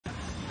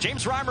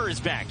James Reimer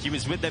is back. He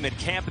was with them at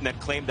camp and then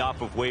claimed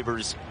off of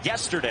waivers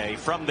yesterday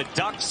from the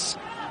Ducks.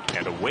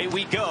 And away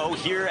we go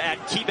here at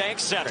KeyBank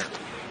Center.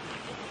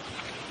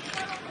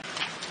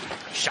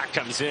 Shot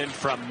comes in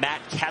from Matt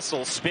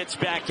Kessel, spits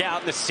back out,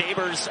 and the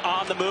Sabres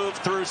on the move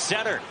through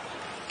center.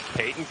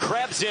 Peyton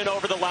Krebs in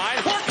over the line,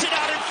 worked it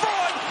out in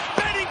front.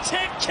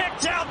 Bennington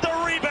kicked out the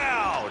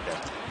rebound.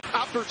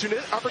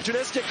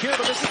 Opportunistic here,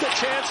 but this is the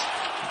chance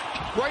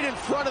right in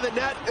front of the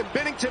net, and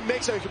Bennington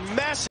makes a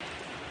massive.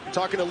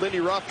 Talking to Lindy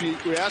Ruff, we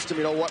asked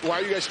him, why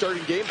are you guys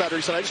starting game better?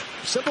 He said, I just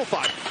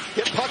simplify.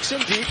 Get pucks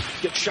in deep,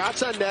 get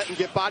shots on net, and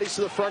get bodies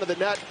to the front of the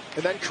net,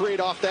 and then create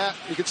off that.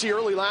 You can see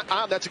early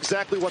on, that's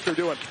exactly what they're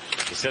doing.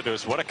 He said to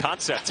us, what a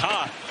concept,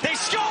 huh? They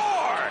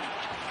score!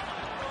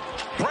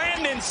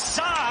 Brandon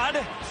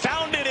Saad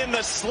found it in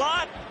the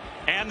slot,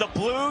 and the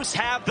Blues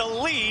have the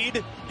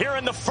lead here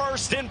in the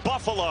first in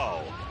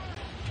Buffalo.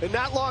 And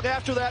not long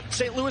after that,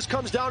 St. Louis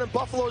comes down and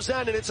Buffalo's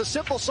end, and it's a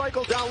simple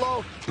cycle down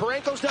low.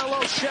 Parenko's down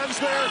low, Shem's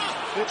there,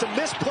 and it's a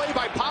misplay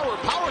by Power.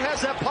 Power has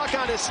that puck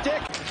on his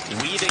stick.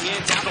 Weaving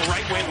in down the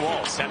right wing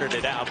wall, centered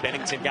it out.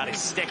 Bennington got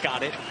his stick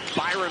on it.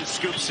 Byram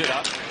scoops it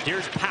up.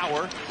 Here's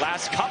Power.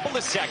 Last couple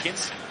of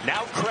seconds.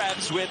 Now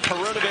Krebs with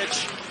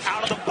Perunovich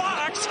out of the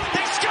box.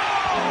 They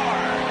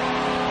score!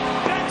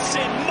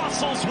 Benson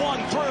muscles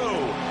one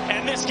through,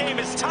 and this game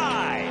is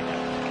tied.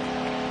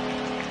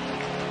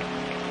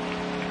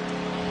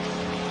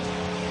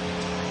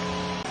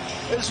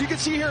 As you can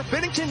see here,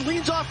 Bennington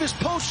leans off his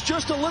post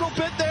just a little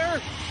bit there.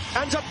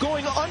 Ends up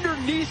going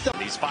underneath them.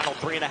 These final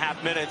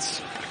 3.5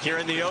 minutes here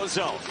in the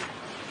ozone.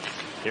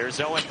 Here's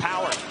Owen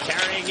Power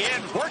carrying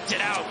in, worked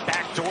it out,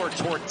 backdoor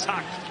toward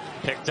Tuck.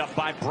 Picked up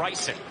by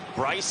Bryson.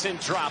 Bryson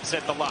drops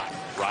at the line.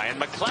 Ryan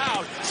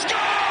McLeod, score!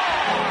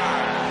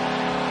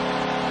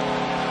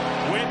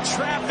 With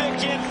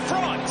traffic in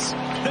front,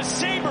 the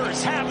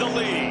Sabres have the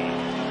lead.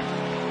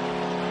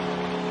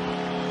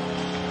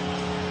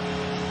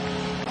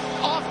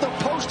 Off the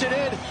post and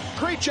in.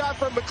 Great job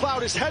from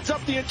McLeod. His head's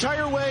up the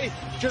entire way.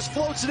 Just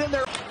floats it in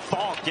there.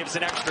 Falk gives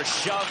an extra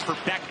shove for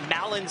Beck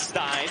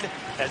Mallenstein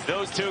as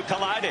those two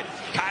collided.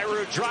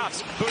 Kyrou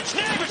drops.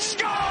 Buchnevich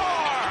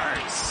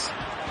scores!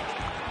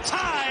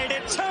 Tied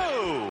at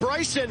 2.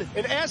 Bryson,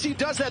 and as he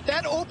does that,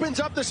 that opens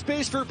up the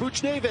space for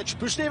Buchnevich.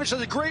 Buchnevich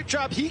does a great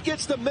job. He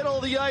gets the middle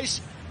of the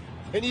ice.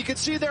 And you can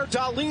see there,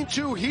 Dahlin,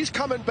 too. He's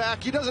coming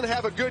back. He doesn't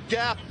have a good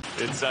gap.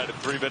 Inside of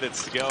 3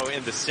 minutes to go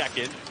in the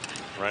second.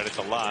 Right at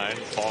the line.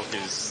 Falk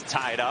is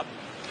tied up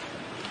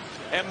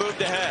and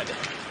moved ahead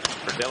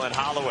for Dylan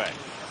Holloway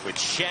with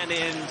Shen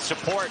in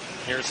support.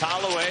 Here's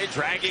Holloway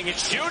dragging and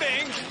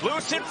shooting.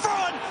 Loose in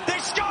front. They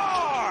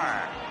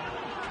score!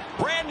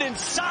 Brandon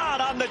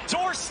Saad on the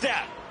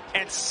doorstep,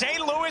 and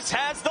St. Louis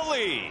has the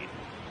lead.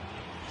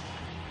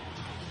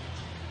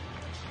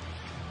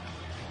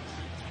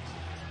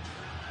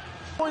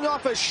 Going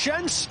off a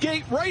Shen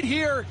skate right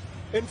here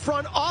in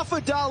front off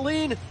of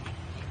Dahlin.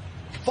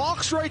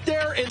 Falk's right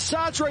there, and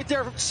Saad's right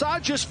there.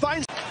 Saad just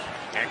finds...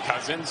 And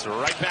Cousins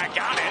right back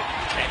on it,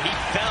 and he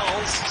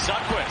fells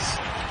Sundquist.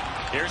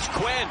 Here's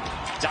Quinn.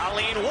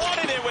 Dahlin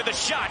wanted it with a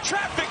shot.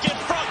 Traffic in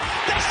front.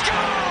 They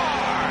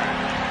score!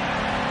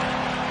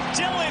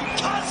 Dylan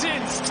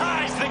Cousins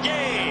ties the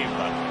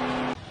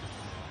game.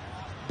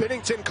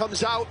 Bennington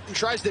comes out and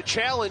tries to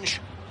challenge.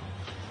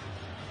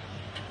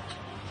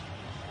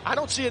 I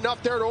don't see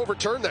enough there to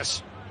overturn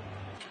this.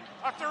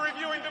 After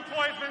reviewing the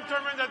play, it's been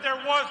determined that there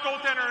was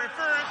goaltender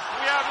interference.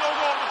 We have no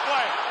goal to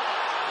play.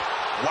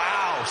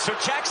 Wow. So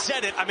Jack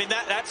said it. I mean,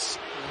 that's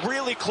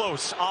really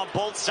close on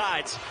both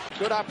sides.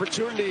 Good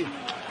opportunity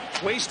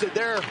wasted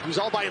there. He's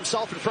all by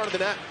himself in front of the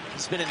net.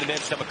 He's been in the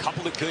midst of a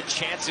couple of good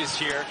chances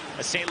here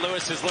as St.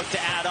 Louis has looked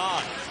to add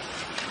on.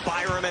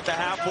 Byram at the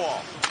half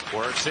wall.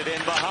 Works it in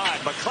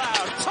behind.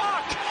 McLeod,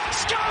 Tuck,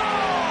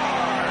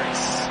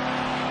 scores!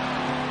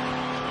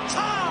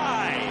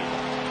 Tied!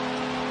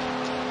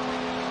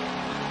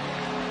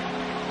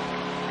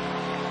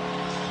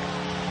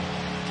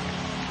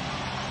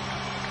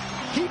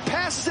 He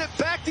passes it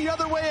back the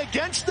other way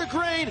against the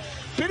grain.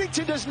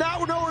 Bennington does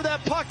not know where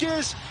that puck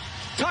is.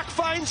 Tuck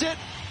finds it.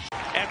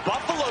 And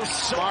Buffalo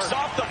soaks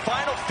off the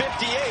final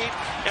 58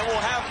 and will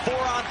have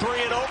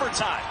 4-on-3 in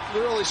overtime.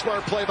 Really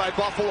smart play by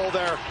Buffalo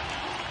there.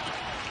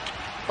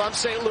 If I'm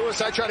St.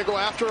 Louis, I try to go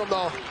after him,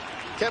 though.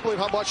 Can't believe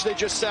how much they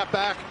just sat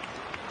back.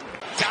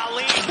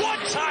 Dahlin,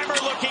 one-timer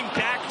looking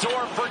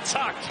backdoor for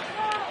Tuck.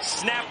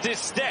 Snapped his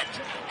stick.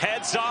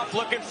 Heads off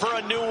looking for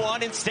a new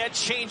one. Instead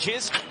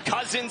changes.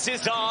 Cousins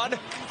is on.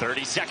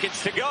 30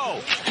 seconds to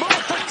go. Move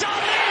for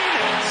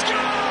Dahlin!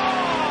 Score!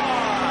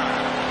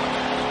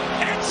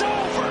 It's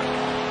over!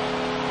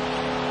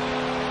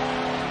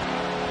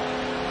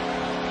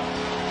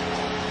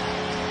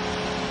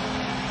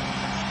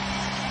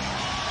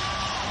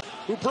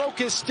 Who broke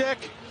his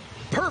stick.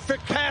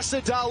 Perfect pass to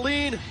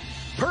Dahlin.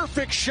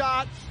 Perfect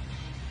shot.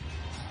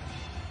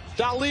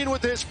 Dahlin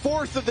with his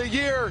 4th of the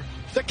year.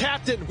 The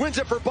captain wins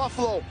it for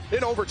Buffalo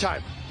in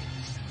overtime.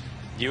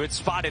 You had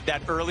spotted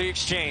that early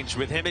exchange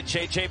with him and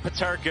J.J.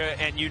 Peterka,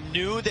 and you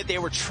knew that they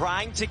were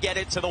trying to get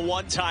it to the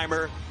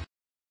one-timer.